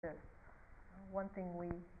this. One thing we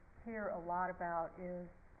hear a lot about is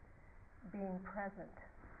being present,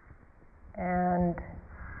 and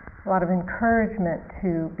a lot of encouragement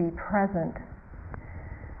to be present.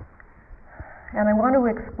 And I want to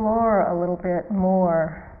explore a little bit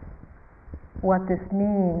more what this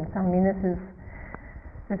means. I mean, this is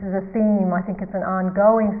a theme, I think it's an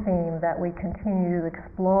ongoing theme that we continue to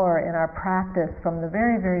explore in our practice from the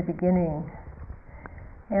very, very beginning.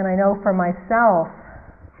 And I know for myself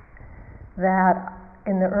that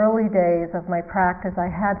in the early days of my practice I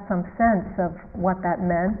had some sense of what that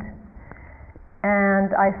meant,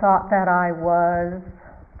 and I thought that I was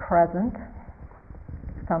present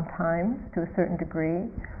sometimes to a certain degree.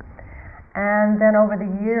 And then over the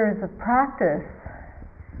years of practice,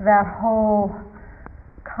 that whole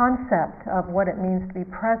concept of what it means to be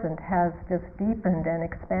present has just deepened and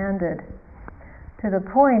expanded to the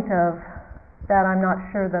point of that I'm not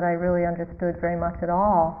sure that I really understood very much at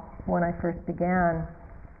all when I first began.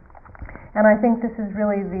 And I think this is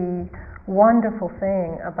really the wonderful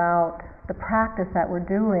thing about the practice that we're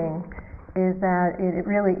doing, is that it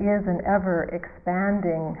really is an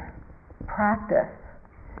ever-expanding practice.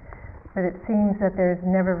 That it seems that there's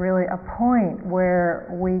never really a point where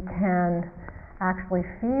we can actually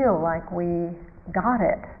feel like we got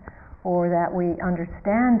it or that we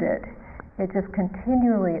understand it. It just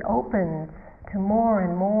continually opens to more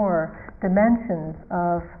and more dimensions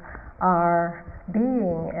of our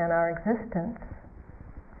being and our existence.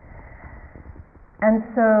 And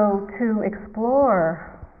so to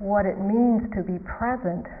explore what it means to be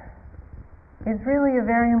present is really a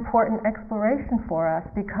very important exploration for us,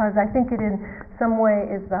 because I think it in some way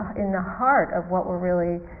is in the heart of what we're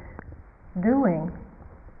really doing.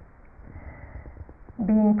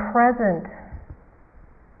 Being present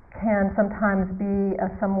can sometimes be a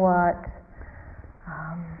somewhat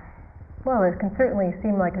well, it can certainly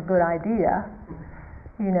seem like a good idea,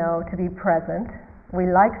 to be present. We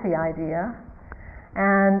like the idea.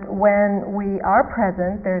 And when we are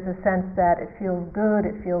present, there's a sense that it feels good,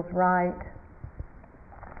 it feels right.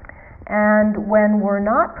 And when we're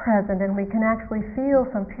not present and we can actually feel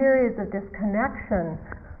some periods of disconnection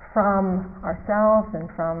from ourselves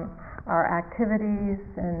and from our activities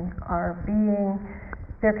and our being,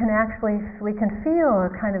 we can feel a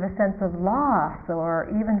kind of a sense of loss or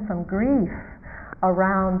even some grief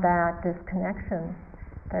around that disconnection.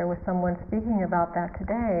 There was someone speaking about that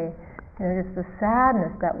today. Just the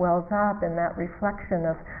sadness that wells up in that reflection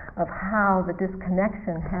of how the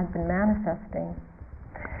disconnection had been manifesting.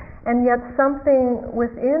 And yet something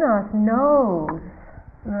within us knows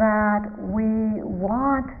that we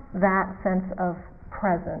want that sense of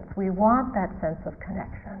presence. We want that sense of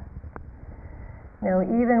connection.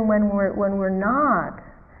 Even when we're not,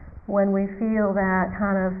 when we feel that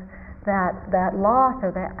kind of that loss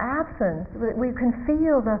or that absence, we can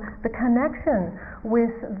feel the connection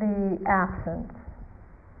with the absence.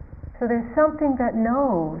 So there's something that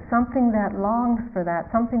knows, something that longs for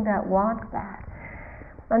that, something that wants that.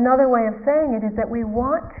 Another way of saying it is that we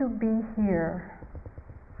want to be here.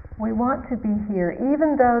 We want to be here,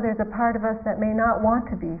 even though there's a part of us that may not want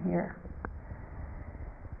to be here.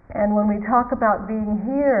 And when we talk about being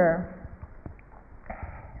here,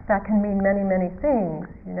 that can mean many, many things,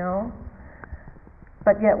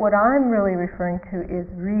 But yet what I'm really referring to is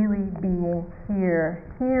really being here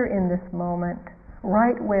in this moment,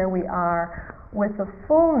 right where we are, with the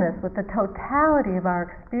fullness, with the totality of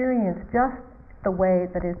our experience, just the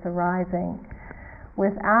way that it's arising,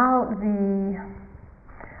 without the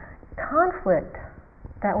conflict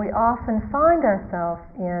that we often find ourselves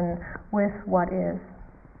in with what is.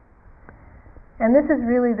 And this is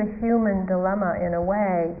really the human dilemma in a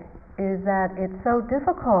way, is that it's so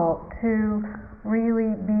difficult to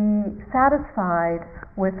really be satisfied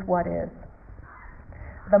with what is.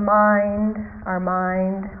 The mind, our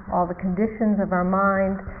mind, all the conditions of our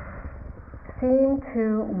mind seem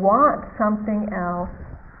to want something else,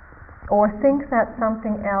 or think that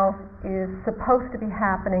something else is supposed to be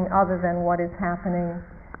happening other than what is happening.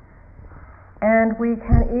 And we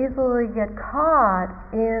can easily get caught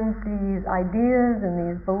in these ideas and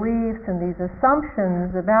these beliefs and these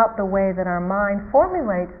assumptions about the way that our mind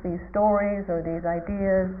formulates these stories or these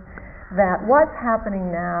ideas, that what's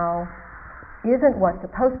happening now isn't what's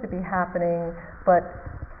supposed to be happening, but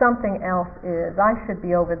something else is. I should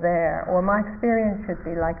be over there, or my experience should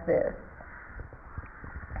be like this.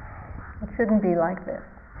 It shouldn't be like this.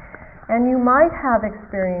 And you might have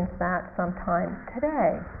experienced that sometime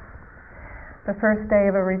today. The first day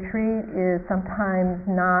of a retreat is sometimes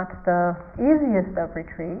not the easiest of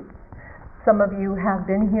retreats, Some of you have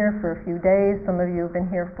been here for a few days, some of you have been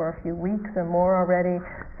here for a few weeks or more already,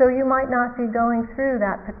 so you might not be going through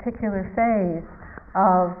that particular phase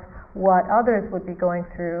of what others would be going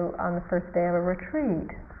through on the first day of a retreat.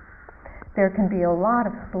 There can be a lot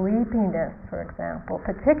of sleepiness, for example,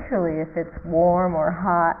 particularly if it's warm or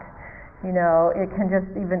hot. You know, it can just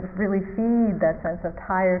even really feed that sense of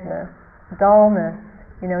tiredness, dullness,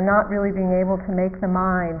 you know, not really being able to make the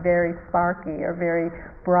mind very sparky or very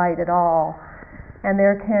bright at all. And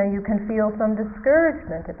you can feel some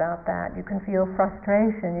discouragement about that. You can feel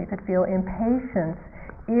frustration. You could feel impatience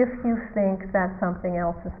if you think that something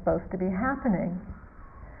else is supposed to be happening.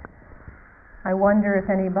 I wonder if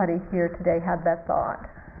anybody here today had that thought,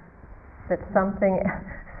 that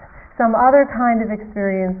some other kind of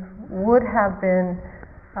experience would have been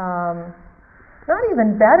not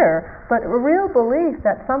even better, but a real belief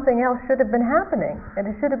that something else should have been happening, and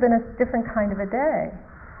it should have been a different kind of a day.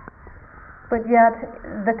 But yet,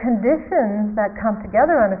 the conditions that come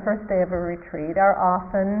together on the first day of a retreat are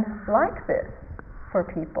often like this for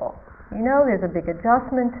people. You know, there's a big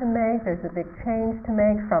adjustment to make, there's a big change to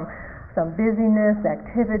make from some busyness,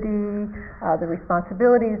 activity, the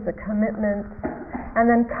responsibilities, the commitments, and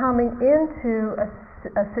then coming into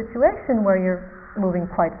a situation where you're moving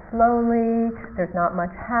quite slowly, there's not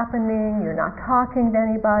much happening, you're not talking to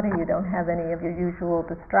anybody, you don't have any of your usual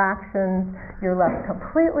distractions, you're left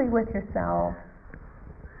completely with yourself.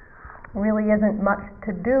 Really isn't much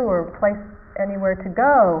to do or place anywhere to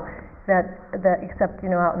go that except,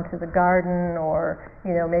 you know, out into the garden or,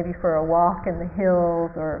 you know, maybe for a walk in the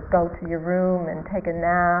hills or go to your room and take a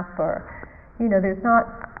nap, or, you know, there's not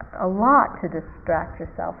a lot to distract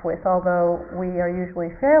yourself with, although we are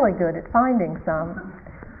usually fairly good at finding some,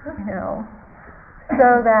 you know,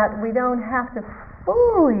 so that we don't have to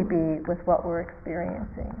fully be with what we're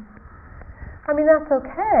experiencing. I mean, that's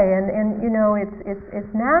okay, and you know,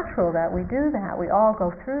 it's natural that we do that. We all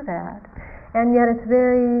go through that. And yet it's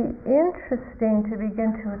very interesting to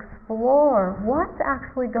begin to explore what's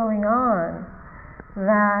actually going on,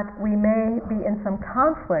 that we may be in some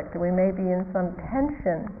conflict, or we may be in some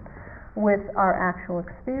tension with our actual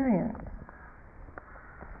experience.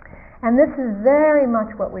 And this is very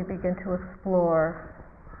much what we begin to explore.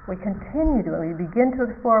 We begin to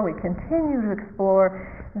explore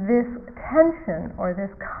this tension or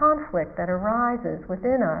this conflict that arises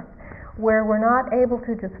within us, where we're not able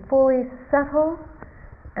to just fully settle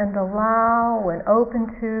and allow and open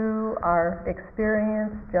to our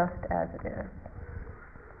experience just as it is.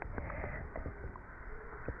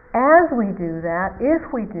 As we do that,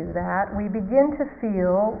 if we do that, we begin to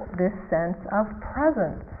feel this sense of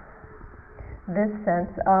presence, this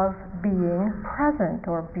sense of being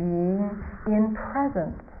present or being in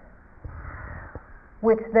presence,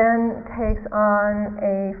 which then takes on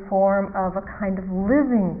a form of a kind of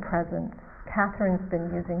living presence. Catherine's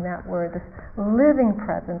been using that word, this living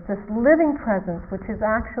presence which is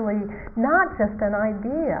actually not just an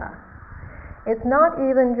idea. It's not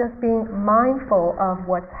even just being mindful of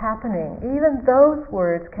what's happening. Even those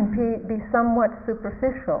words can be somewhat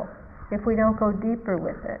superficial if we don't go deeper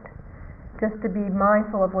with it. Just to be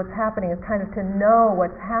mindful of what's happening is kind of to know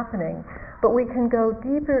what's happening. But we can go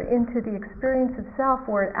deeper into the experience itself,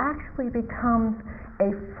 where it actually becomes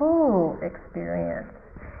a full experience.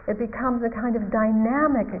 It becomes a kind of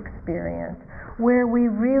dynamic experience where we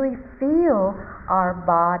really feel our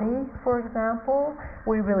body, for example.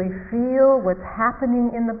 We really feel what's happening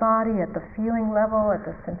in the body at the feeling level, at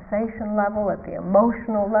the sensation level, at the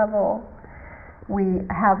emotional level. We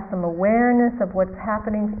have some awareness of what's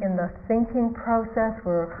happening in the thinking process.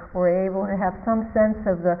 We're able to have some sense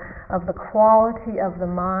of the quality of the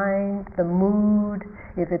mind, the mood,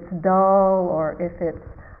 if it's dull or if it's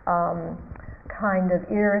kind of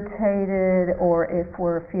irritated, or if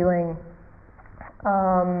we're feeling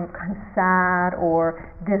kind of sad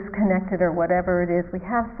or disconnected or whatever it is. We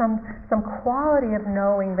have some quality of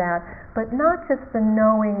knowing that, but not just the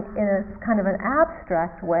knowing in a kind of an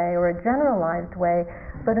abstract way or a generalized way,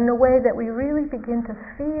 but in a way that we really begin to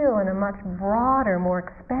feel in a much broader, more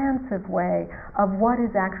expansive way of what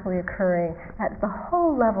is actually occurring at the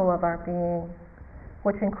whole level of our being,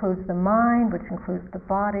 which includes the mind, which includes the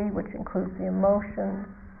body, which includes the emotions,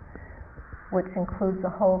 which includes the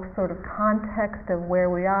whole sort of context of where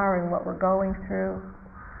we are and what we're going through.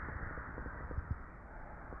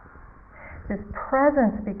 This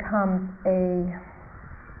presence becomes a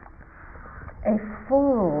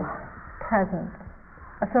full presence,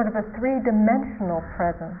 a sort of a three-dimensional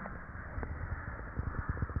presence,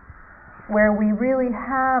 where we really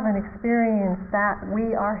have an experience that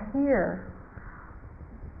we are here.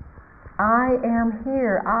 I am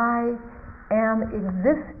here. I am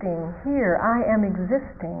existing here. I am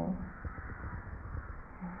existing.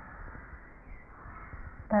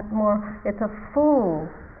 It's a full,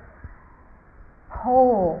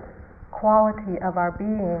 whole quality of our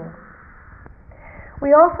being.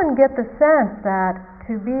 We often get the sense that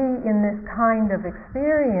to be in this kind of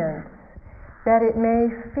experience, that it may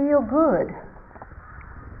feel good.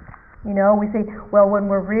 We say, well, when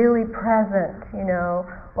we're really present,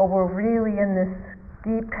 or we're really in this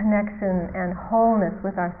deep connection and wholeness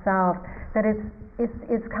with ourselves, that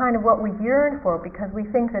it's kind of what we yearn for, because we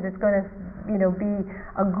think that it's going to be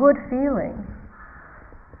a good feeling.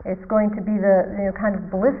 It's going to be the kind of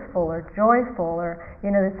blissful or joyful, or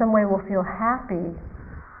there's some way we'll feel happy.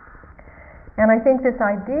 And I think this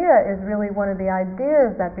idea is really one of the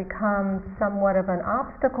ideas that becomes somewhat of an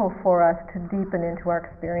obstacle for us to deepen into our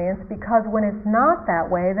experience, because when it's not that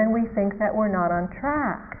way, then we think that we're not on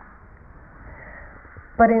track.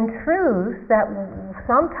 But in truth, that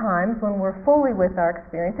sometimes when we're fully with our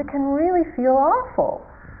experience, it can really feel awful.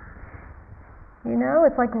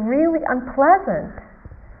 It's like really unpleasant,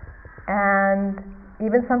 and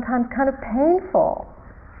even sometimes kind of painful.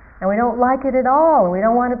 And we don't like it at all, and we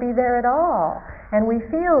don't want to be there at all. And we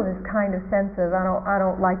feel this kind of sense of, I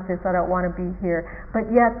don't like this, I don't want to be here.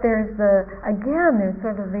 But yet there's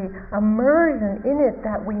sort of the immersion in it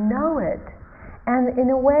that we know it. And in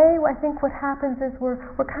a way, I think what happens is we're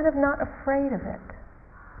kind of not afraid of it.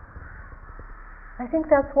 I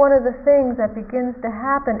think that's one of the things that begins to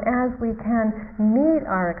happen as we can meet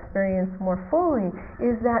our experience more fully,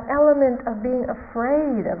 is that element of being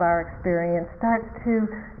afraid of our experience starts to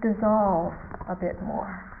dissolve a bit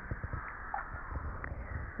more.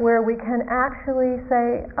 Where we can actually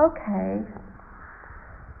say, okay,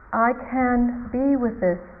 I can be with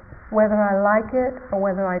this whether I like it or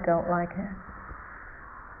whether I don't like it.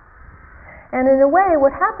 And in a way,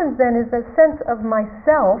 what happens then is that sense of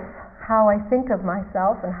myself, how I think of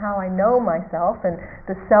myself and how I know myself, and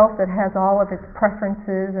the self that has all of its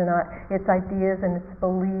preferences and its ideas and its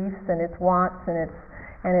beliefs and its wants and its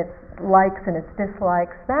likes and its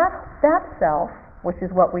dislikes, that self, which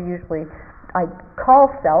is what I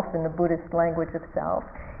call self in the Buddhist language of self,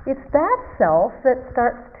 it's that self that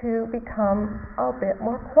starts to become a bit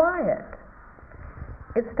more quiet.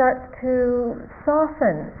 It starts to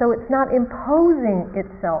soften, so it's not imposing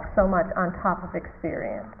itself so much on top of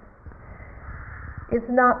experience.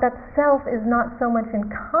 That self is not so much in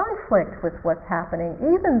conflict with what's happening,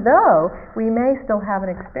 even though we may still have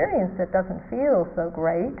an experience that doesn't feel so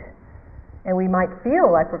great, and we might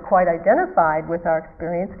feel like we're quite identified with our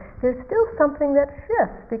experience. There's still something that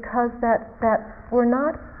shifts, because that we're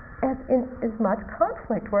not in as much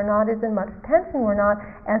conflict, we're not as in much tension, we're not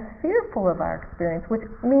as fearful of our experience, which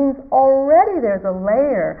means already there's a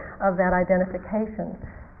layer of that identification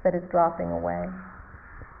that is dropping away.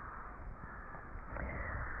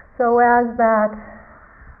 So as that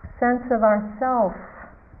sense of ourself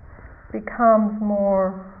becomes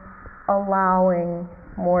more allowing,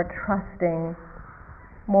 more trusting,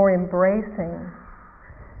 more embracing,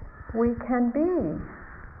 we can be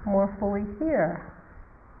more fully here.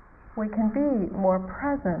 We can be more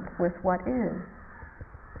present with what is.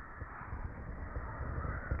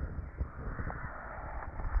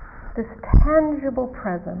 This tangible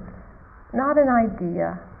presence, not an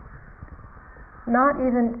idea, not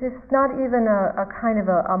even a kind of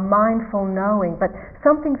a mindful knowing, but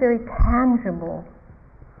something very tangible,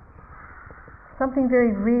 something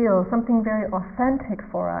very real, something very authentic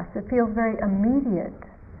for us. It feels very immediate,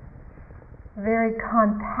 very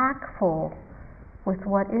contactful with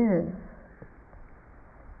what is.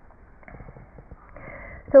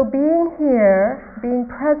 So being here, being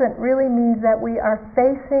present, really means that we are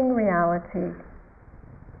facing reality.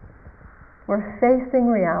 We're facing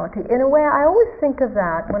reality. In a way, I always think of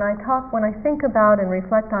that when I think about and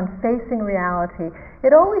reflect on facing reality.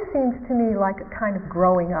 It always seems to me like a kind of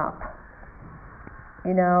growing up.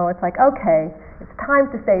 It's like, okay, it's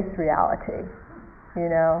time to face reality.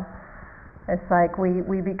 It's like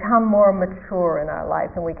we become more mature in our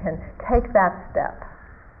life, and we can take that step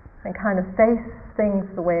and kind of face things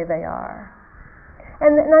the way they are.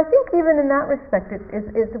 And I think even in that respect, it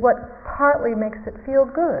is what partly makes it feel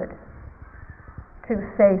good to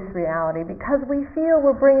face reality, because we feel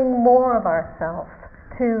we're bringing more of ourselves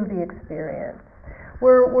to the experience.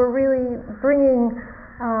 We're really bringing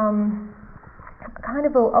kind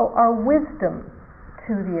of our wisdom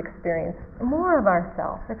to the experience, more of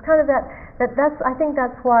ourselves. It's kind of I think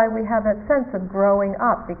that's why we have that sense of growing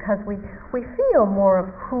up, because we feel more of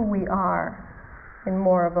who we are in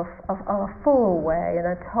more of a full way, in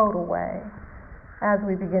a total way, as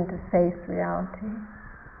we begin to face reality.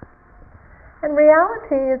 And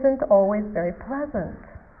reality isn't always very pleasant.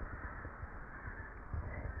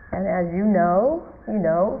 And as you know,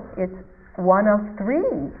 it's one of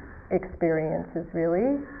three experiences,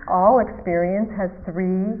 really. All experience has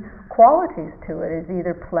three qualities to it. It is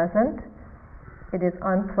either pleasant, it is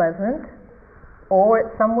unpleasant, or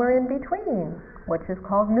it's somewhere in between, which is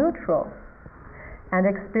called neutral. And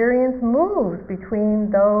experience moves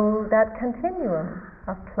between that continuum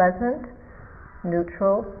of pleasant,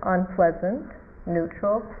 neutral, unpleasant,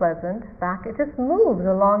 neutral, pleasant, back. It just moves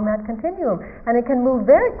along that continuum. And it can move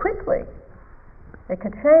very quickly. It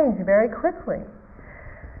can change very quickly.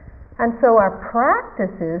 And so our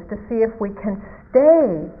practice is to see if we can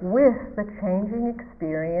stay with the changing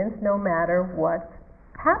experience no matter what's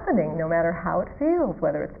happening, no matter how it feels,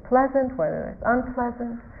 whether it's pleasant, whether it's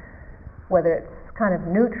unpleasant, whether it's kind of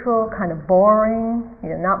neutral, kind of boring,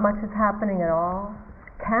 not much is happening at all.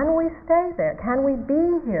 Can we stay there? Can we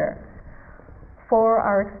be here for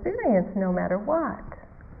our experience no matter what?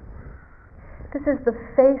 This is the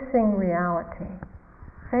facing reality,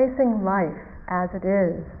 facing life as it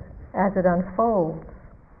is, as it unfolds.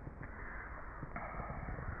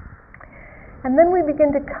 And then we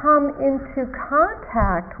begin to come into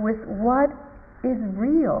contact with what is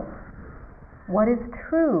real, what is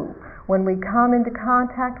true. When we come into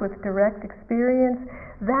contact with direct experience,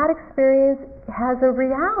 that experience has a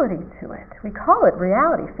reality to it. We call it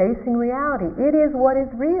reality, facing reality. It is what is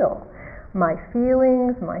real. My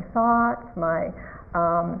feelings, my thoughts, my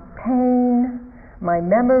pain, my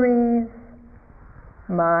memories,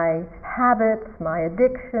 my habits, my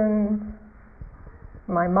addictions,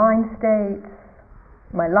 my mind states,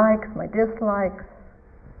 my likes, my dislikes.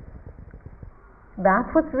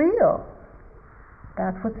 That's what's real.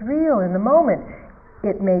 That's what's real in the moment.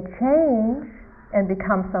 It may change and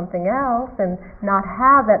become something else and not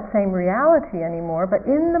have that same reality anymore, but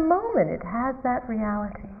in the moment it has that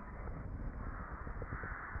reality.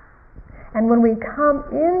 And when we come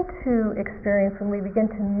into experience, when we begin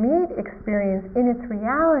to meet experience in its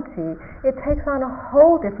reality, it takes on a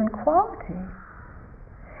whole different quality.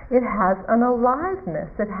 It has an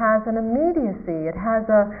aliveness, it has an immediacy, it has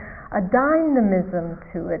a dynamism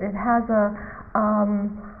to it, it has a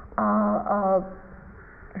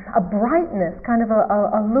brightness, kind of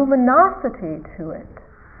a luminosity to it.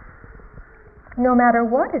 No matter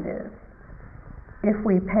what it is, if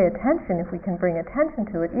we pay attention, if we can bring attention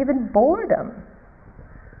to it, even boredom.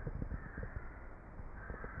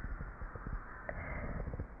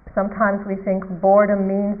 Sometimes we think boredom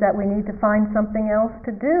means that we need to find something else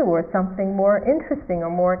to do or something more interesting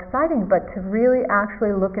or more exciting, but to really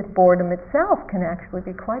actually look at boredom itself can actually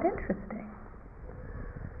be quite interesting.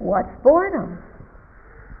 What's boredom?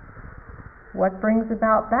 What brings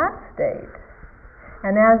about that state?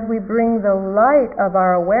 And as we bring the light of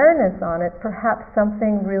our awareness on it, perhaps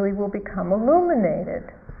something really will become illuminated.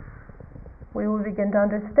 We will begin to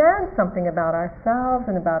understand something about ourselves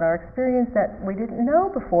and about our experience that we didn't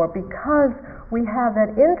know before, because we have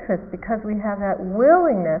that interest, because we have that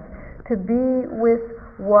willingness to be with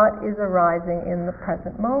what is arising in the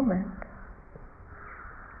present moment.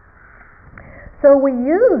 So we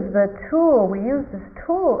use this tool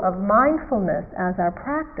of mindfulness as our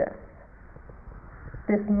practice.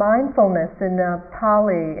 This mindfulness in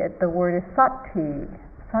Pali, the word is sati,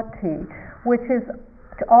 which is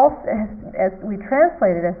also, as we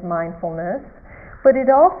translate it as mindfulness, but it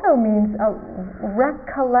also means a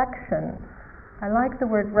recollection. I like the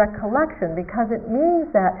word recollection because it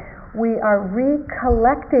means that we are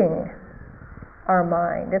recollecting our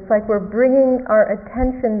mind. It's like we're bringing our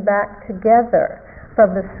attention back together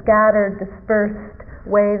from the scattered, dispersed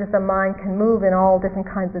way that the mind can move in all different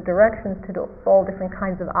kinds of directions to all different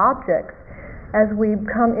kinds of objects. As we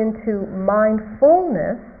come into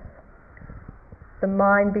mindfulness, the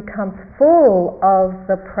mind becomes full of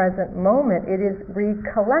the present moment. It is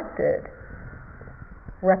recollected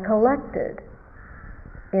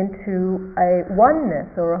into a oneness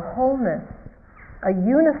or a wholeness, a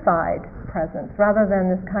unified presence, rather than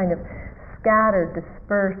this kind of scattered,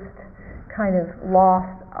 dispersed, kind of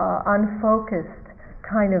lost, unfocused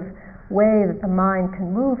kind of way that the mind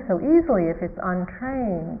can move so easily if it's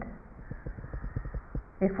untrained,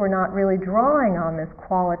 if we're not really drawing on this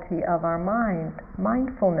quality of our mind,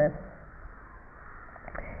 mindfulness.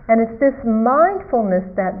 And it's this mindfulness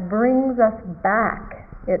that brings us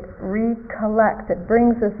back. It recollects, it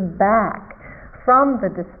brings us back from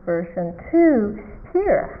the dispersion to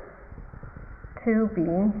here, to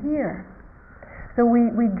being here. So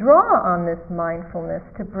we draw on this mindfulness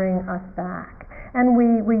to bring us back. And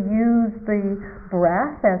we use the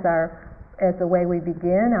breath as our as the way we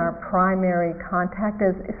begin, our primary contact,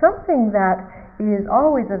 as something that is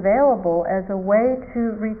always available as a way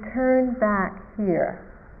to return back here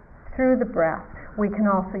through the breath. We can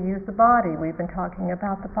also use the body. We've been talking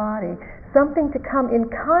about the body. Something to come in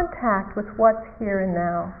contact with what's here and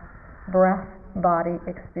now. Breath, body,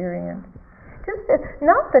 experience.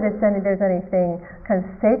 Not that there's anything kind of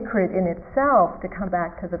sacred in itself to come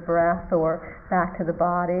back to the breath or back to the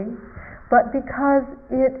body, but because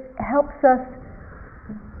it helps us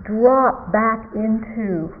drop back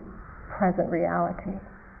into present reality.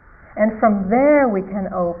 And from there we can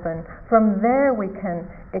open, from there we can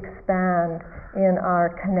expand in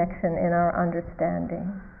our connection, in our understanding.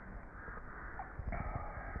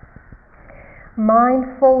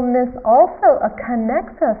 Mindfulness also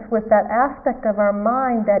connects us with that aspect of our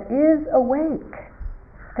mind that is awake,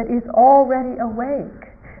 that is already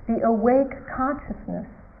awake, the awake consciousness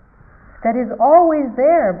that is always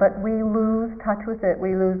there, but we lose touch with it,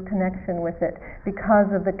 we lose connection with it because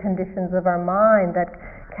of the conditions of our mind that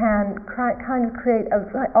can kind of create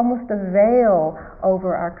almost a veil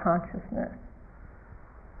over our consciousness.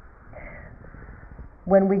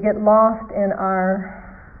 When we get lost in our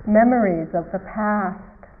memories of the past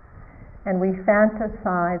and we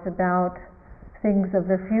fantasize about things of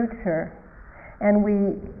the future, and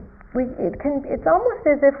it's almost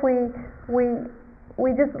as if we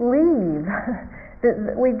just leave.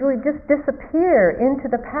 we just disappear into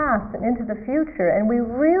the past and into the future, and we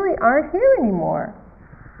really aren't here anymore.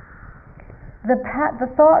 The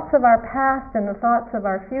thoughts of our past and the thoughts of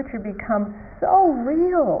our future become so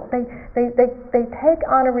real. They take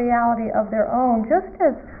on a reality of their own, just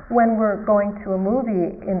as when we're going to a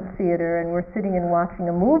movie in theater and we're sitting and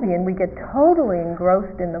watching a movie and we get totally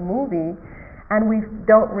engrossed in the movie, and we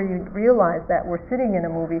don't realize that we're sitting in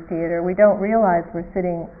a movie theater. We don't realize we're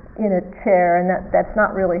sitting in a chair, and that's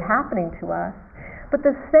not really happening to us. But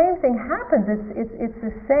the same thing happens. It's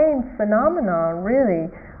the same phenomenon, really,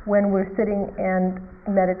 when we're sitting in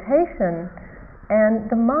meditation, and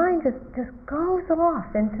the mind just goes off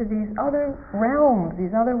into these other realms,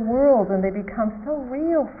 these other worlds, and they become so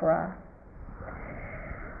real for us.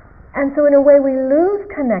 And so in a way we lose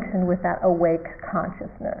connection with that awake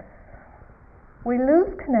consciousness. We lose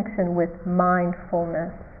connection with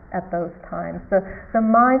mindfulness at those times. The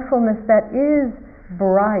mindfulness that is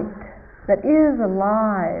bright, that is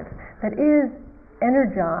alive, that is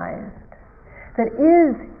energized, that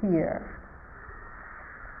is here.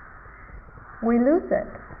 We lose it.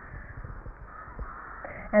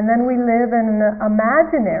 And then we live in an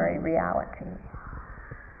imaginary reality,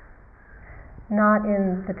 not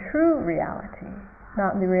in the true reality,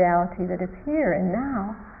 not in the reality that is here and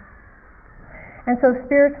now. And so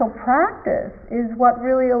spiritual practice is what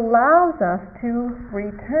really allows us to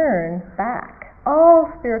return back. All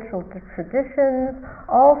spiritual traditions,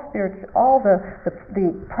 all the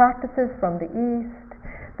practices from the East,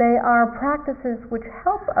 they are practices which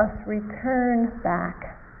help us return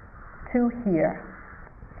back to here.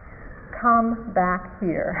 Come back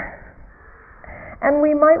here. And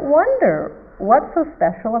we might wonder, what's so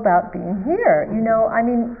special about being here?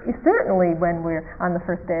 Certainly when we're on the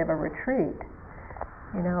first day of a retreat,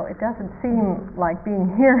 it doesn't seem like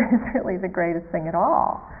being here is really the greatest thing at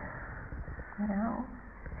all.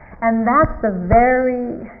 And that's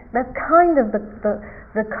kind of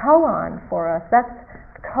the koan for us.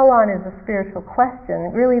 Koan is a spiritual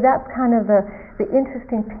question. Really, that's kind of the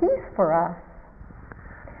interesting piece for us.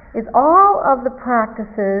 Is all of the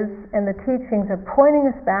practices and the teachings are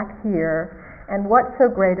pointing us back here, and what's so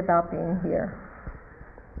great about being here?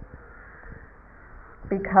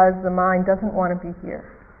 Because the mind doesn't want to be here.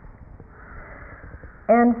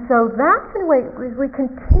 And so that's in a way, we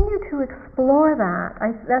continue to explore that.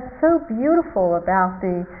 That's so beautiful about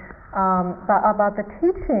the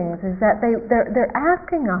teachings, is that they're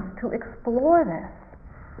asking us to explore this.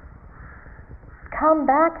 Come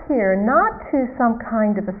back here, not to some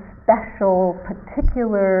kind of a special,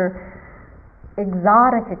 particular,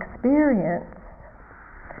 exotic experience,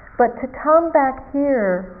 but to come back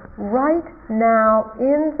here right now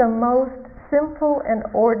in the most simple and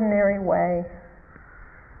ordinary way.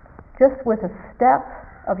 Just with a step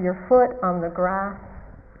of your foot on the grass,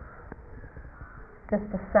 just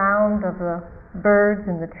the sound of the birds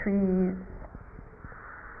in the trees,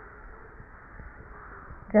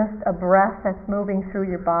 just a breath that's moving through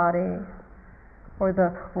your body, or the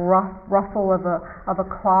rustle of a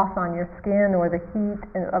cloth on your skin, or the heat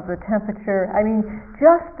of the temperature.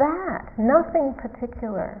 Just that, nothing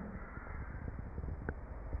particular.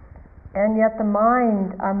 And yet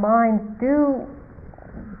our minds do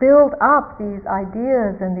build up these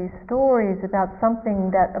ideas and these stories about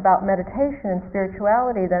about meditation and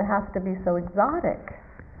spirituality that has to be so exotic,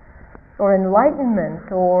 or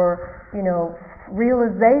enlightenment, or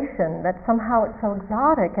realization, that somehow it's so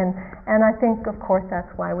exotic, and I think, of course, that's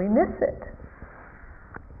why we miss it,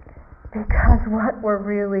 because what we're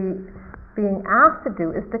really being asked to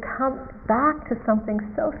do is to come back to something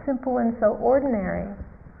so simple and so ordinary.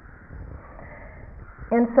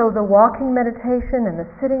 And so the walking meditation and the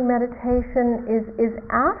sitting meditation is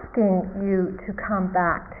asking you to come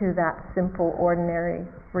back to that simple, ordinary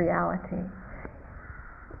reality.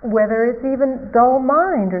 Whether it's even dull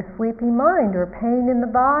mind or sleepy mind or pain in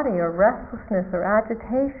the body or restlessness or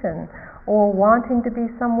agitation or wanting to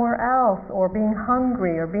be somewhere else or being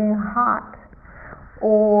hungry or being hot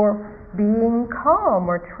or being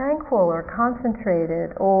calm or tranquil or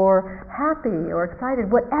concentrated or happy or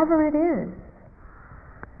excited, whatever it is.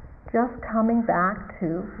 Just coming back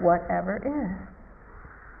to whatever is.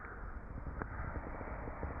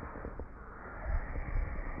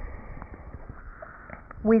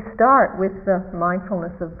 We start with the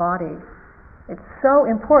mindfulness of body. It's so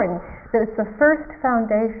important that it's the first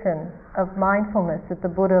foundation of mindfulness that the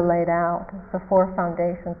Buddha laid out, the 4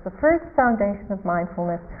 foundations. The first foundation of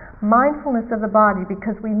mindfulness of the body,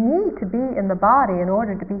 because we need to be in the body in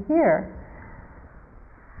order to be here.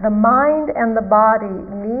 The mind and the body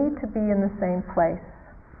need to be in the same place,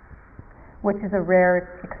 which is a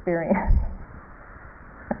rare experience.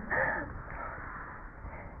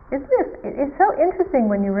 It's so interesting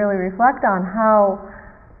when you really reflect on how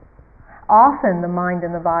often the mind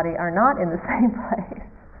and the body are not in the same place.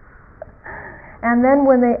 And then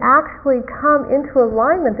when they actually come into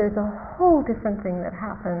alignment, there's a whole different thing that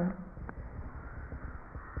happens.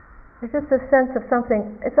 There's just a sense of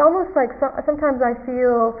something. It's almost like sometimes I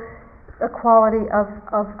feel a quality of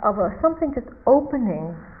something just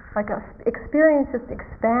opening, like a experience just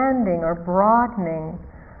expanding or broadening,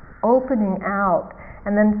 opening out,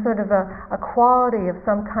 and then sort of a quality of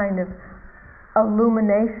some kind of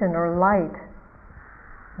illumination or light,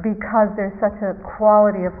 because there's such a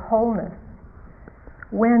quality of wholeness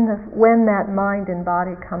when that mind and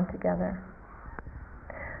body come together.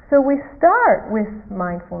 So we start with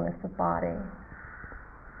mindfulness of body.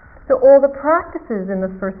 So all the practices in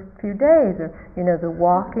the first few days are, the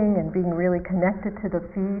walking and being really connected to the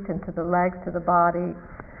feet and to the legs, to the body,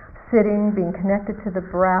 sitting, being connected to the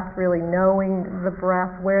breath, really knowing the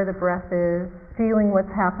breath, where the breath is, feeling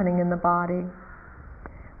what's happening in the body.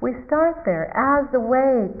 We start there as the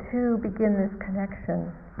way to begin this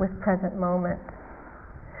connection with present moment.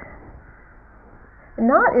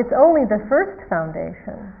 It's only the first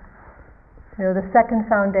foundation. The second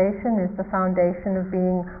foundation is the foundation of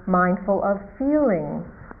being mindful of feeling.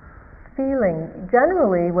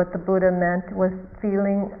 Generally, what the Buddha meant was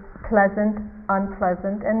feeling pleasant,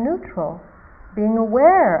 unpleasant, and neutral. Being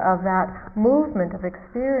aware of that movement of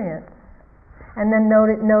experience. And then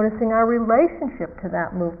noticing our relationship to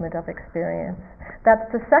that movement of experience. That's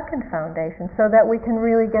the second foundation, so that we can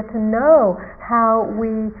really get to know how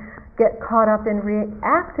we get caught up in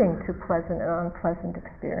reacting to pleasant and unpleasant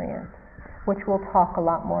experience, which we'll talk a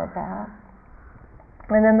lot more about.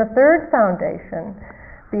 And then the third foundation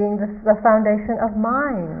being the foundation of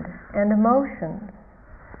mind and emotions.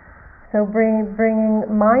 So bringing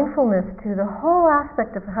mindfulness to the whole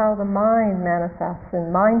aspect of how the mind manifests in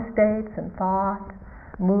mind states and thought,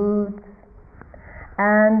 moods,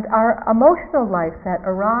 and our emotional life that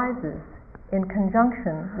arises in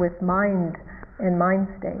conjunction with mind and mind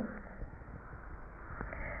states.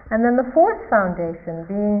 And then the fourth foundation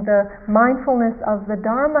being the mindfulness of the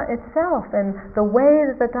Dharma itself and the way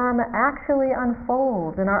that the Dharma actually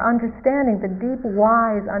unfolds, and our understanding, the deep,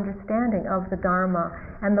 wise understanding of the Dharma,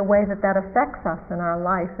 and the way that that affects us in our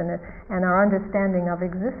life and our understanding of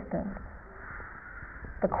existence.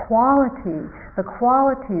 The qualities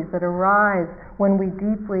that arise when we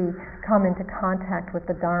deeply come into contact with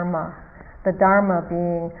the Dharma. The Dharma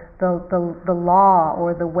being the law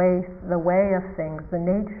or the way of things, the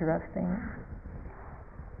nature of things.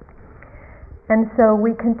 And so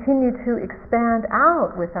we continue to expand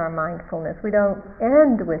out with our mindfulness. We don't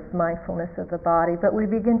end with mindfulness of the body, but we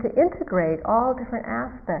begin to integrate all different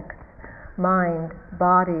aspects: mind,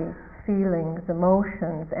 body, feelings,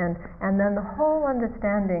 emotions, and then the whole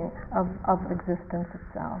understanding of existence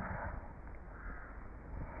itself.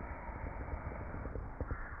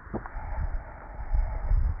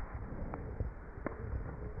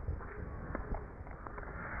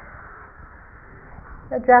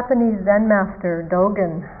 A Japanese Zen master,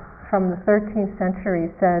 Dogen, from the 13th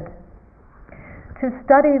century said, "To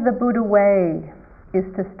study the Buddha way is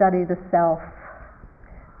to study the self.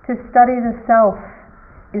 To study the self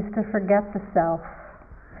is to forget the self.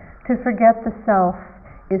 To forget the self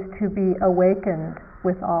is to be awakened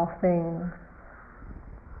with all things.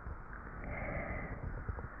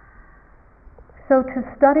 So to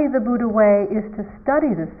study the Buddha way is to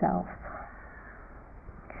study the self.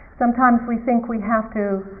 Sometimes we think we have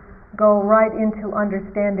to go right into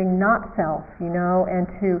understanding not self, and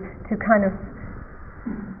to kind of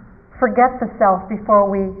forget the self before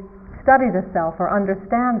we study the self or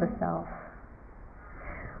understand the self.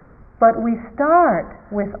 But we start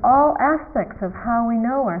with all aspects of how we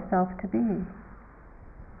know ourselves to be.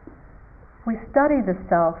 We study the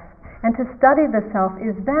self, and to study the self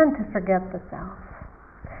is then to forget the self,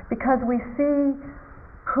 because we see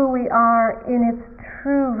who we are in its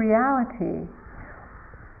true reality,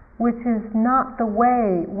 which is not the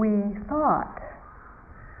way we thought.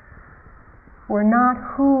 We're not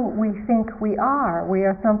who we think we are. We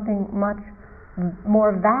are something much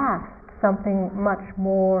more vast, something much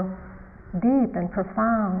more deep and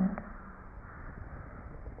profound.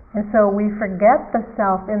 And so we forget the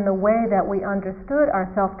self in the way that we understood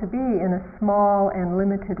ourselves to be, in a small and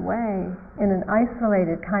limited way, in an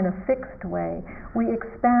isolated kind of fixed way. We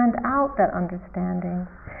expand out that understanding.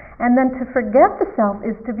 And then to forget the self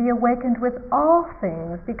is to be awakened with all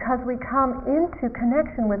things, because we come into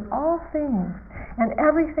connection with all things, and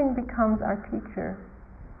everything becomes our teacher.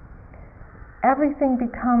 Everything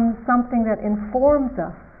becomes something that informs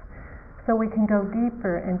us, so we can go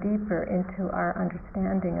deeper and deeper into our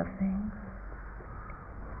understanding of things.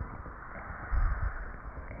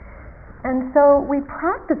 And so we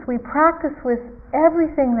practice with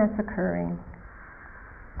everything that's occurring,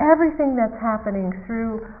 everything that's happening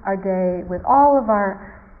through our day, with all of our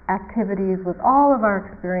activities, with all of our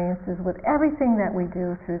experiences, with everything that we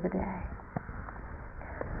do through the day.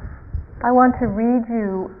 I want to read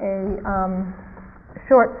you a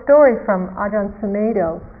short story from Ajahn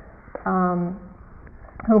Sumedho,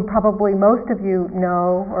 whom probably most of you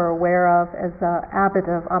know or are aware of as an abbot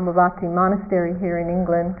of Amaravati Monastery here in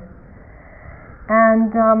England.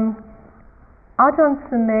 And Ajahn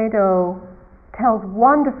Sumedho tells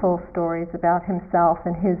wonderful stories about himself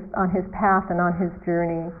and on his path and on his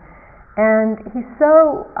journey. And he's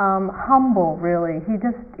so humble, really.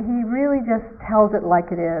 He really just tells it like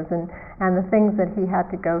it is, and the things that he had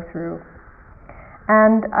to go through.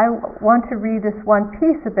 And I want to read this one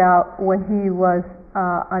piece about when he was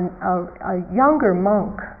a younger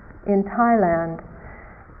monk in Thailand,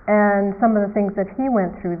 and some of the things that he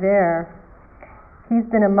went through there. He's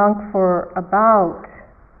been a monk for about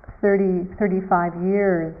 35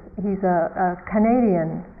 years. He's a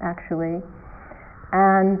Canadian, actually,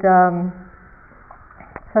 and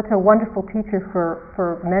such a wonderful teacher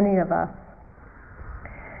for many of us.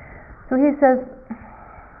 So he says,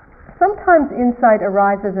 sometimes insight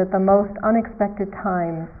arises at the most unexpected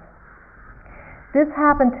times. This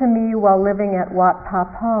happened to me while living at Wat Pa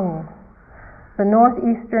Pong. The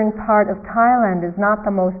northeastern part of Thailand is not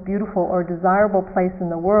the most beautiful or desirable place in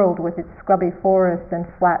the world, with its scrubby forests and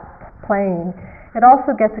flat plain. It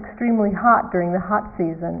also gets extremely hot during the hot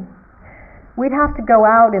season. We'd have to go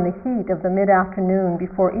out in the heat of the mid-afternoon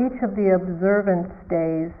before each of the observance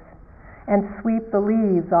days and sweep the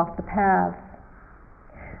leaves off the paths.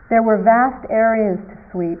 There were vast areas to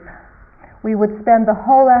sweep. We would spend the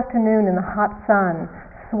whole afternoon in the hot sun,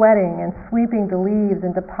 sweating and sweeping the leaves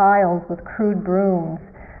into piles with crude brooms.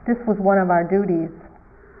 This was one of our duties.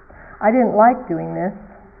 I didn't like doing this.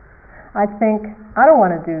 I'd think, I don't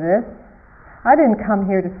want to do this. I didn't come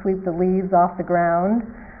here to sweep the leaves off the ground.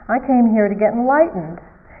 I came here to get enlightened,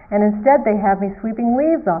 and instead they have me sweeping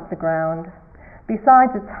leaves off the ground.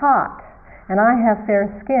 Besides, it's hot, and I have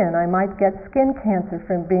fair skin. I might get skin cancer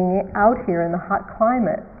from being out here in the hot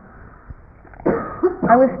climate.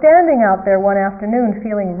 I was standing out there one afternoon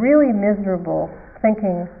feeling really miserable,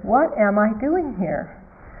 thinking, what am I doing here?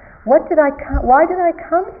 Why did I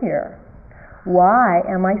come here? Why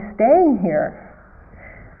am I staying here?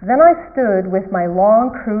 Then I stood with my long,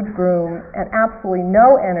 crude broom and absolutely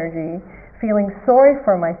no energy, feeling sorry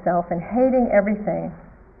for myself and hating everything.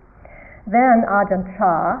 Then Ajahn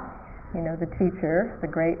Chah, the teacher, the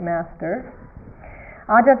great master,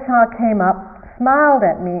 Ajahn Chah came up, smiled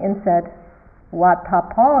at me and said, Wat Pa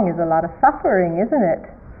Pong is a lot of suffering, isn't it?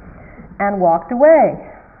 And walked away.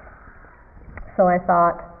 So I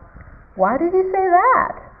thought, why did he say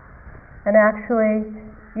that? And actually,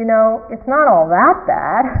 it's not all that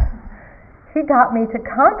bad. He got me to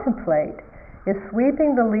contemplate, is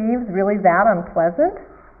sweeping the leaves really that unpleasant?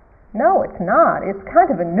 No, it's not. It's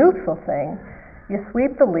kind of a neutral thing. You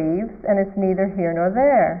sweep the leaves and it's neither here nor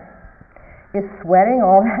there. Is sweating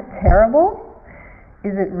all that terrible?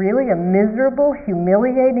 Is it really a miserable,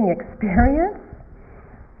 humiliating experience?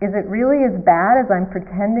 Is it really as bad as I'm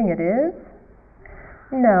pretending it is?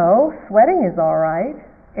 No, sweating is all right.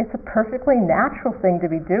 It's a perfectly natural thing to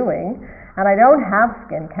be doing, and I don't have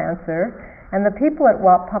skin cancer, and the people at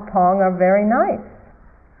Wat Pah Pong are very nice.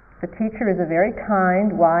 The teacher is a very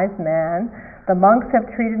kind, wise man. The monks have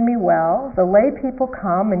treated me well. The lay people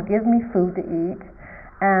come and give me food to eat.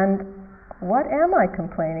 And what am I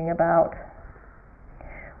complaining about?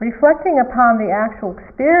 Reflecting upon the actual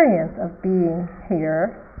experience of being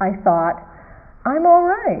here, I thought, I'm all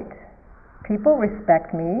right. People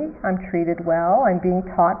respect me. I'm treated well. I'm being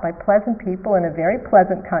taught by pleasant people in a very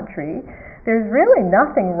pleasant country. There's really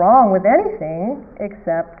nothing wrong with anything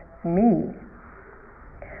except me.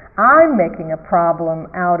 I'm making a problem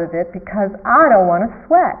out of it because I don't want to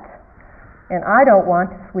sweat, and I don't want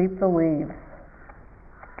to sweep the leaves.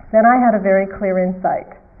 Then I had a very clear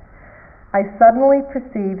insight. I suddenly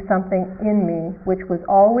perceived something in me which was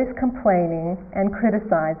always complaining and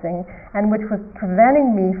criticizing, and which was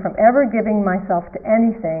preventing me from ever giving myself to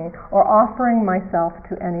anything or offering myself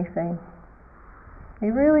to anything.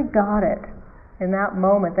 He really got it in that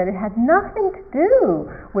moment, that it had nothing to do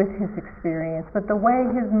with his experience, but the way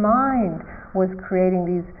his mind was creating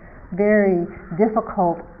these very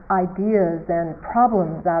difficult ideas and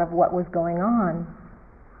problems out of what was going on.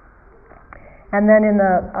 And then in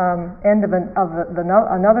the end of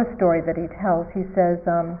another story that he tells, he says,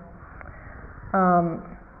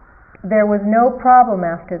 there was no problem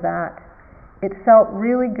after that. It felt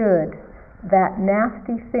really good. That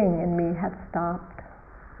nasty thing in me had stopped.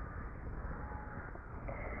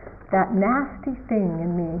 That nasty thing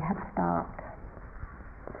in me had stopped.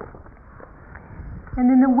 And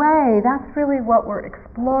in a way, that's really what we're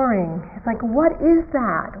exploring. It's like, what is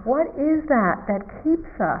that? What is that that keeps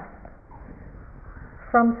us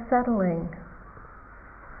from settling,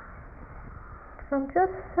 from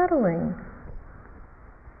just settling?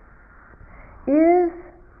 Is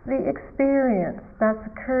the experience that's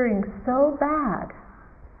occurring so bad?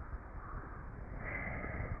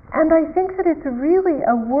 And I think that it's really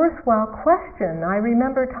a worthwhile question. I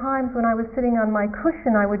remember times when I was sitting on my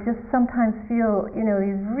cushion, I would just sometimes feel,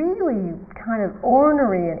 these really kind of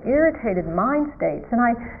ornery and irritated mind states, and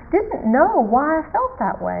I didn't know why I felt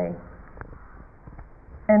that way.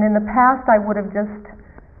 And in the past, I would have just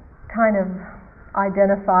kind of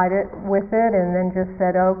identified it with it and then just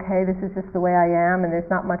said, okay, this is just the way I am, and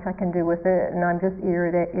there's not much I can do with it, and I'm just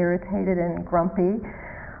irritated and grumpy.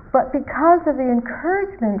 But because of the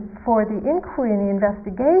encouragement for the inquiry and the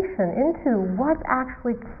investigation into what's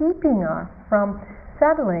actually keeping us from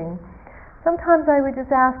settling, sometimes I would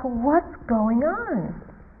just ask, what's going on?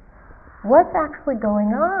 What's actually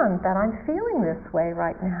going on that I'm feeling this way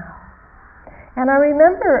right now? And I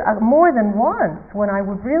remember more than once when I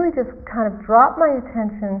would really just kind of drop my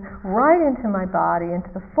attention right into my body,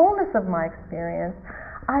 into the fullness of my experience,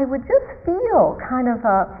 I would just feel kind of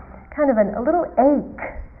a little ache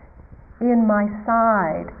in my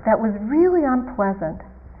side that was really unpleasant,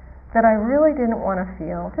 that I really didn't want to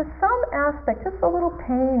feel. Just some aspect, just a little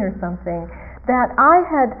pain or something that I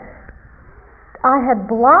had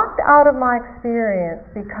blocked out of my experience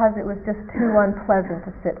because it was just too unpleasant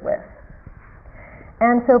to sit with.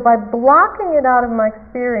 And so by blocking it out of my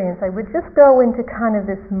experience, I would just go into kind of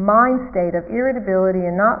this mind state of irritability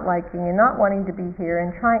and not liking and not wanting to be here and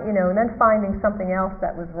trying, and then finding something else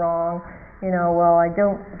that was wrong. Well, I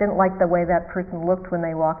didn't like the way that person looked when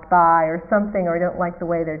they walked by or something, or I don't like the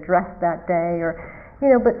way they're dressed that day, or,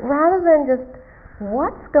 but rather than just,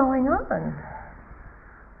 what's going on?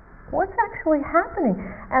 What's actually happening?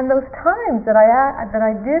 And those times that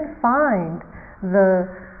I did find the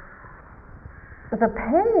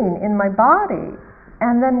pain in my body,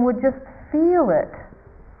 and then would just feel it,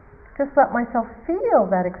 just let myself feel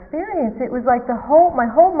that experience, it was like my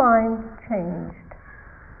whole mind changed.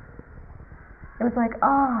 It was like,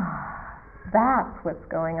 that's what's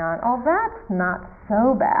going on. Oh, that's not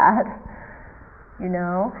so bad, and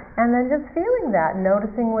then just feeling that,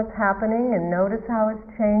 noticing what's happening, and notice how it's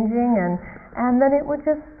changing, and then it would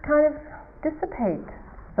just kind of dissipate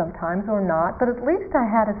sometimes, or not, but at least I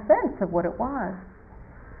had a sense of what it was.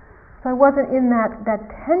 So I wasn't in that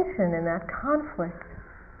tension and that conflict.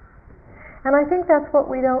 And I think that's what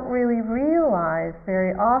we don't really realize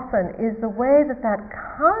very often, is the way that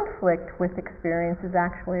conflict with experience is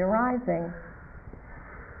actually arising.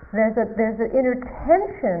 There's an inner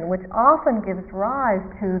tension which often gives rise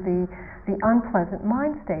to the unpleasant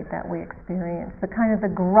mind state that we experience, the kind of the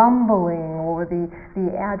grumbling or the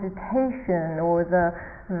agitation or the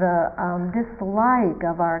dislike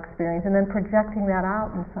of our experience, and then projecting that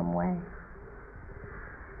out in some way.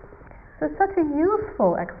 So it's such a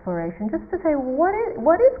useful exploration, just to say, what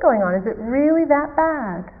is going on? Is it really that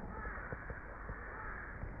bad?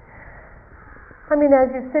 I mean,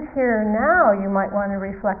 as you sit here now, you might want to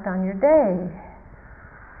reflect on your day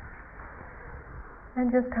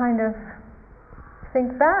and just kind of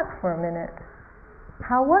think back for a minute.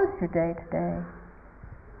 How was your day today?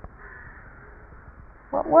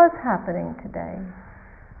 What was happening today?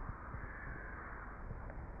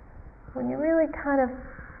 When you really kind of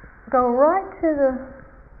go right to the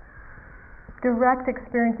direct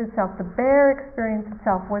experience itself, the bare experience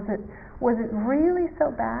itself, was it really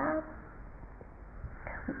so bad?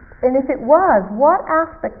 And if it was, what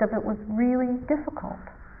aspect of it was really difficult?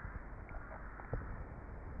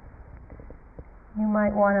 You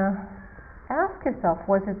might want to ask yourself,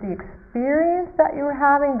 was it the experience that you were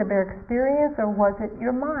having, the bare experience, or was it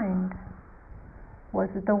your mind? Was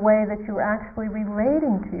it the way that you were actually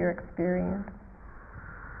relating to your experience?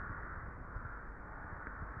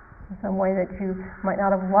 In some way that you might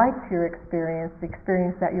not have liked your experience, the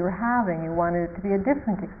experience that you were having. You wanted it to be a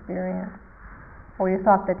different experience. Or you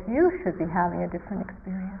thought that you should be having a different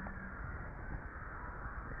experience.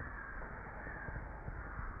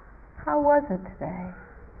 How was it today?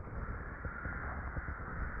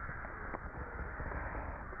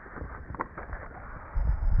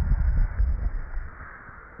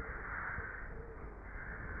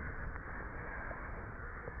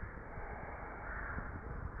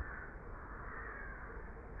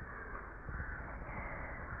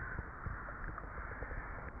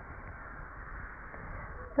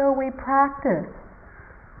 So we practice.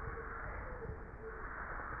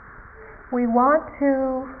 We want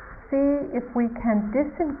to see if we can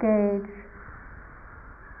disengage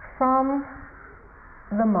from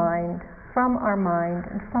the mind, from our mind,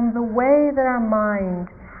 and from the way that our mind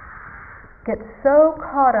gets so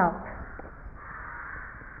caught up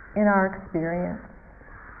in our experience.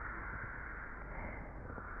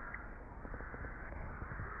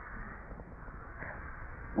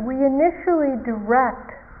 We initially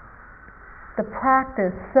direct the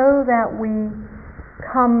practice so that we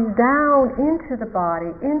come down into the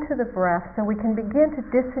body, into the breath, so we can begin to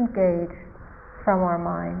disengage from our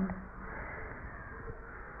mind.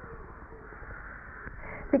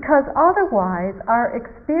 Because otherwise, our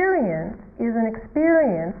experience is an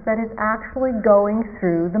experience that is actually going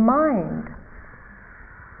through the mind.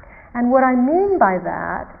 And what I mean by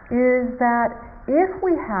that is that if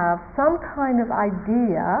we have some kind of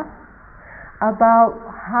idea about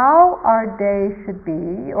how our day should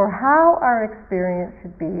be, or how our experience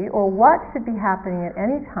should be, or what should be happening at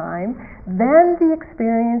any time, then the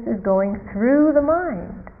experience is going through the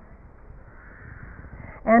mind.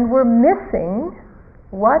 And we're missing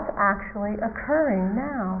what's actually occurring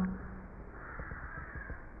now.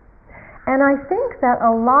 And I think that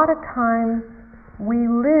a lot of times we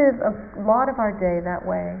live a lot of our day that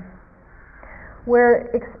way, where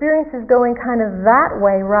experience is going kind of that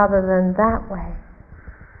way rather than that way.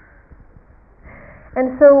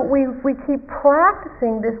 And so we keep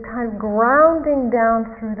practicing this kind of grounding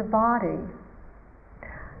down through the body.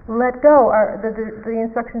 Let go, the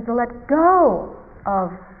instructions to let go of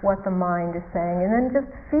what the mind is saying, and then just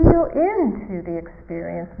feel into the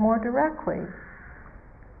experience more directly.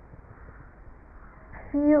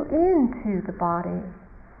 Feel into the body,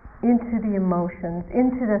 into the emotions,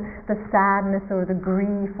 into the sadness or the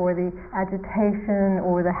grief or the agitation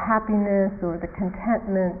or the happiness or the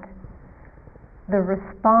contentment, the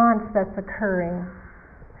response that's occurring,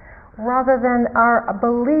 rather than our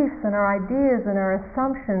beliefs and our ideas and our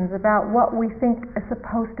assumptions about what we think is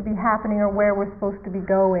supposed to be happening or where we're supposed to be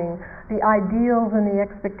going, the ideals and the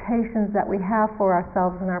expectations that we have for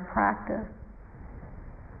ourselves in our practice.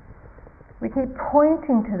 We keep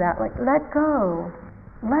pointing to that, like, let go.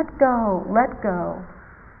 Let go, let go.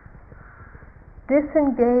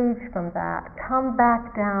 Disengage from that. Come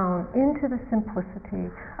back down into the simplicity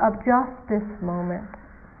of just this moment,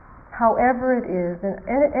 however it is, in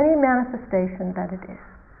any manifestation that it is.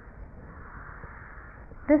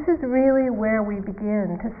 This is really where we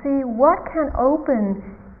begin to see what can open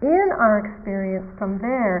in our experience from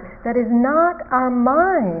there that is not our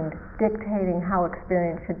mind dictating how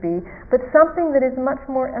experience should be, but something that is much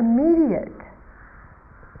more immediate.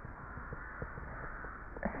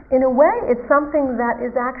 In a way, it's something that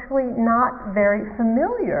is actually not very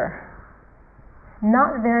familiar,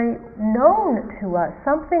 not very known to us,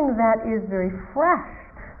 something that is very fresh,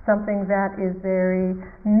 something that is very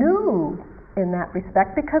new in that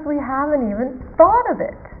respect, because we haven't even thought of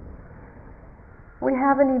it. We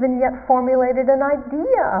haven't even yet formulated an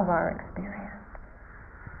idea of our experience.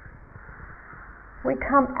 we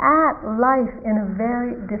come at life in a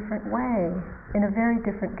very different way, in a very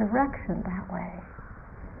different direction that way.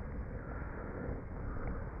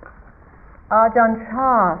 Ajahn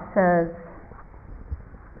Chah says,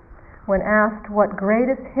 when asked what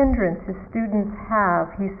greatest hindrance his students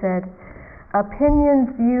have, he said,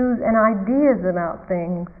 opinions, views, and ideas about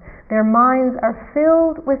things. Their minds are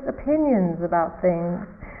filled with opinions about things.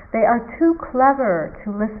 They are too clever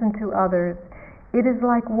to listen to others. It is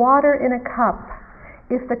like water in a cup.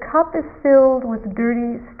 If the cup is filled with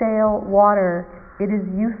dirty, stale water, it is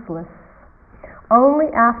useless.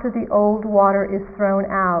 Only after the old water is thrown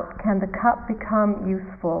out can the cup become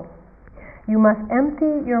useful. You must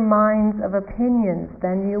empty your minds of opinions,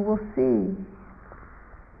 then you will see.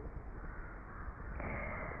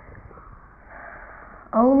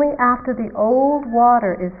 Only after the old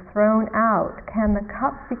water is thrown out can the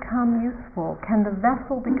cup become useful, can the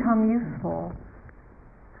vessel become useful.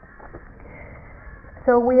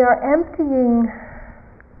 So we are emptying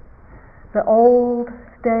the old,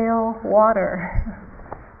 stale water.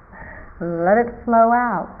 Let it flow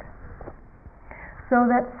out so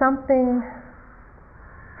that something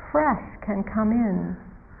fresh can come in.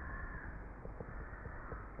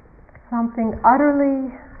 Something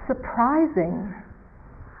utterly surprising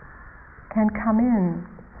can come in.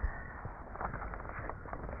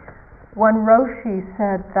 One Roshi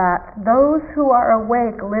said that those who are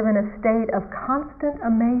awake live in a state of constant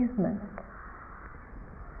amazement.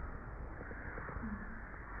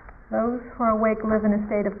 Those who are awake live in a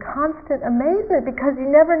state of constant amazement because you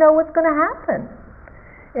never know what's going to happen.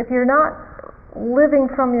 If you're not living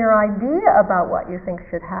from your idea about what you think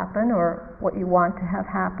should happen or what you want to have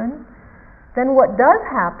happen, then what does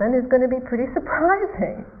happen is going to be pretty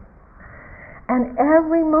surprising. And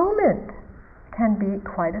every moment can be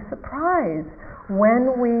quite a surprise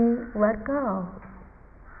when we let go.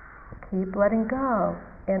 Keep letting go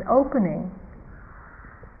and opening,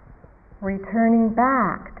 returning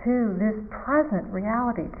back to this present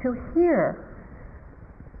reality, to here,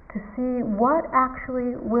 to see what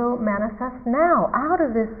actually will manifest now out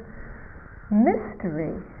of this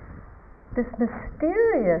mystery, this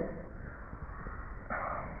mysterious,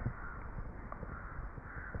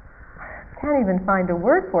 can't even find a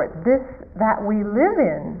word for it, this that we live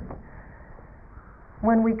in,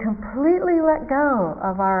 when we completely let go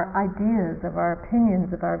of our ideas, of our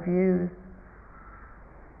opinions, of our views.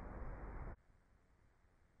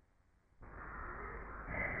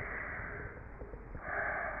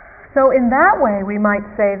 So in that way we might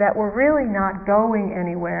say that we're really not going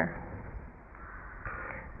anywhere,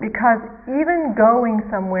 because even going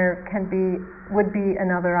somewhere would be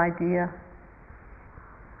another idea.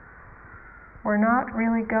 We're not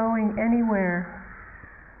really going anywhere.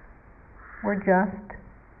 We're just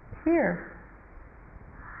here.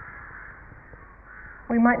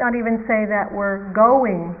 We might not even say that we're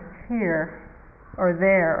going here or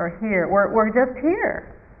there or here. We're just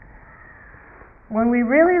here. When we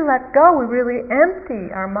really let go, we really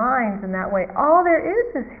empty our minds in that way. All there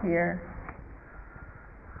is here.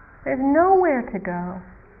 There's nowhere to go.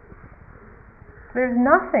 There's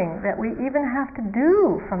nothing that we even have to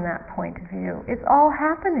do from that point of view. It's all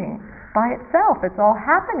happening by itself. It's all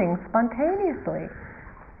happening spontaneously.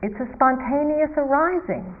 It's a spontaneous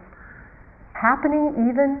arising,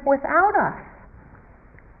 happening even without us.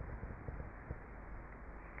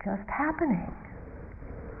 Just happening.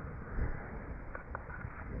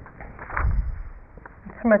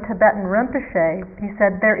 It's from a Tibetan Rinpoche. He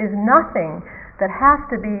said, there is nothing that has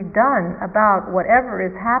to be done about whatever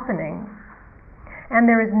is happening, and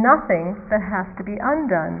there is nothing that has to be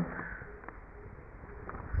undone.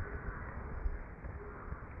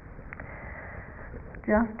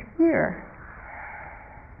 Just here,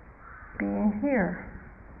 being here.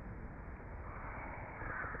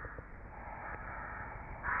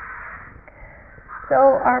 So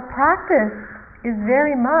our practice is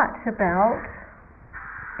very much about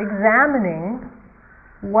examining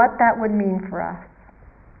what that would mean for us.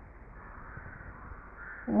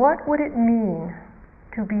 What would it mean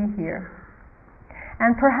to be here?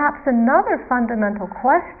 And perhaps another fundamental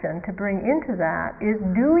question to bring into that is,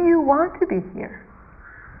 do you want to be here?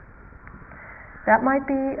 That might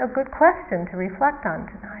be a good question to reflect on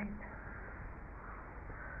tonight.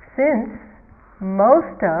 Since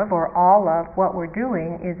most of or all of what we're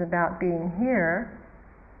doing is about being here,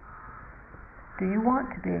 do you want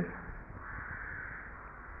to be?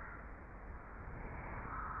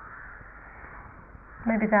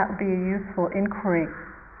 Maybe that would be a useful inquiry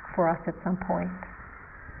for us at some point.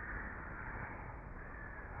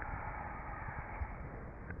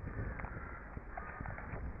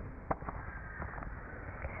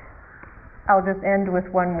 I'll just end with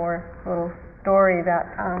one more little story that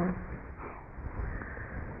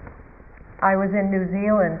I was in New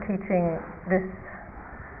Zealand teaching this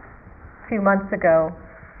a few months ago,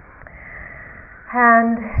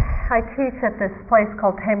 and I teach at this place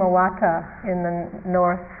called Te Mawata in the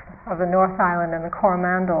north of the North Island in the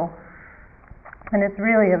Coromandel, and it's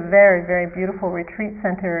really a very, very beautiful retreat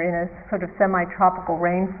center in a sort of semi-tropical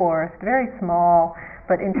rainforest, very small,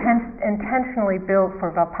 but intentionally built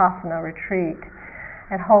for Vipassana retreat.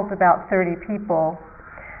 It holds about 30 people,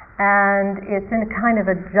 and it's in a kind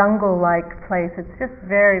of a jungle-like place. It's just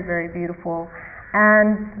very, very beautiful.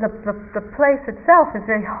 And the place itself is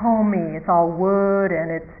very homey. It's all wood,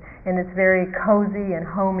 and it's very cozy and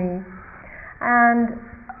homey. And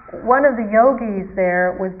one of the yogis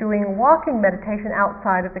there was doing walking meditation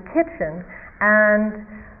outside of the kitchen, and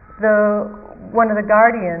one of the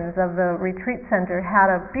guardians of the retreat center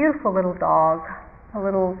had a beautiful little dog, a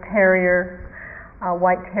little terrier, a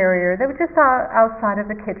white terrier. They were just outside of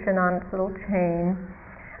the kitchen on its little chain,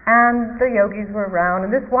 and the yogis were around,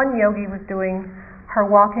 and this one yogi was doing her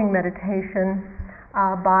walking meditation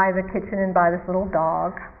by the kitchen and by this little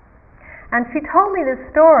dog. And she told me this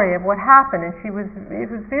story of what happened, and it was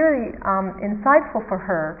very insightful for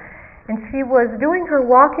her. And she was doing her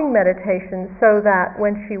walking meditation so that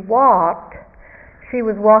when she walked, she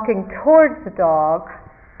was walking towards the dog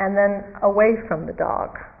and then away from the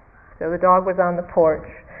dog. So the dog was on the porch,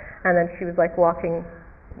 and then she was like walking,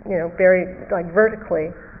 very like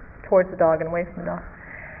vertically towards the dog and away from the dog.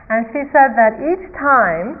 And she said that each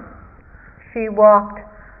time she walked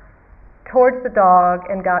towards the dog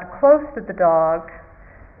and got close to the dog,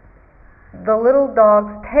 the little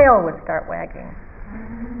dog's tail would start wagging.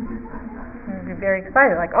 She'd be very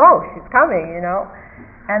excited, like, oh, she's coming,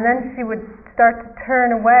 And then she would start to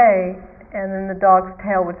turn away, and then the dog's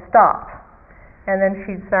tail would stop. And then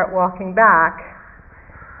she'd start walking back,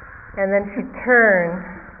 and then she'd turn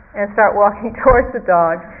and start walking towards the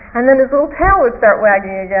dog, and then his little tail would start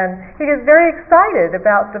wagging again. He gets very excited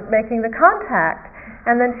about making the contact,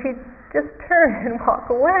 and then she'd just turn and walk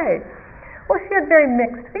away. Well, she had very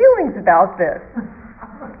mixed feelings about this.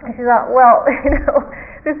 And she thought, well,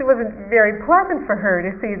 this wasn't very pleasant for her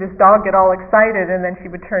to see this dog get all excited and then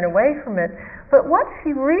she would turn away from it. But what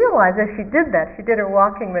she realized as she did that, she did her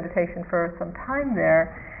walking meditation for some time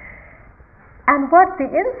there, and what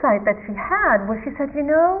the insight that she had was, she said,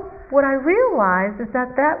 what I realized is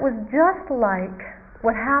that was just like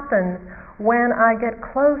what happens when I get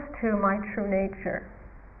close to my true nature.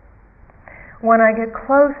 When I get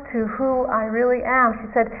close to who I really am, she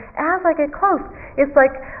said, as I get close, it's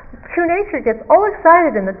like true nature gets all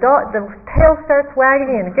excited and the tail starts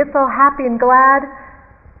wagging and it gets all happy and glad,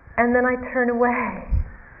 and then I turn away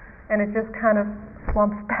and it just kind of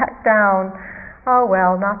slumps back down. Oh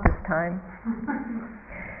well, not this time.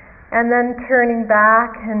 And then turning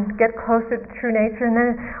back and get closer to true nature, and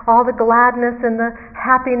then all the gladness and the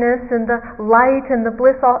happiness and the light and the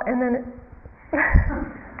bliss, and then it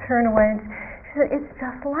turn away. And she said, it's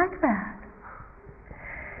just like that.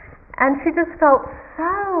 And she just felt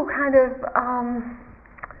so kind of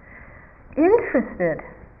interested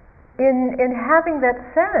in having that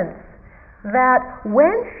sense that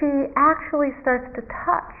when she actually starts to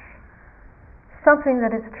touch something that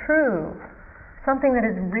is true, something that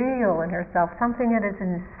is real in herself, something that is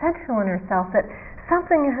essential in herself, that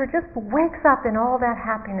something in her just wakes up in all that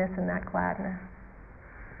happiness and that gladness.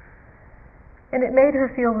 And it made her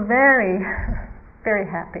feel very, very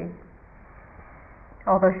happy,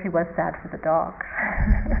 although she was sad for the dog.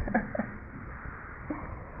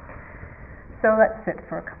 So let's sit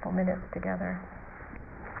for a couple minutes together.